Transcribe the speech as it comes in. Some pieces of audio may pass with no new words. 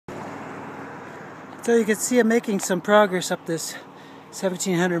So you can see I'm making some progress up this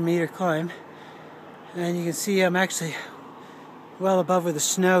 1,700 meter climb, and you can see I'm actually well above where the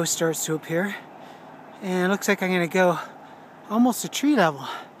snow starts to appear, and it looks like I'm going to go almost to tree level.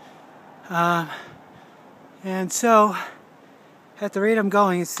 And so at the rate I'm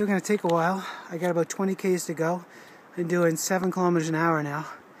going, it's still going to take a while. I got about 20 k's to go. I'm doing 7 kilometers an hour now,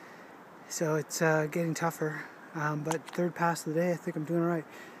 so it's getting tougher, but third pass of the day, I think I'm doing all right.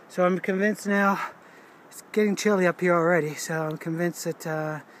 So I'm convinced now. It's getting chilly up here already, so I'm convinced that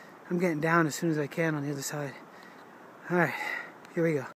I'm getting down as soon as I can on the other side. Alright, here we go.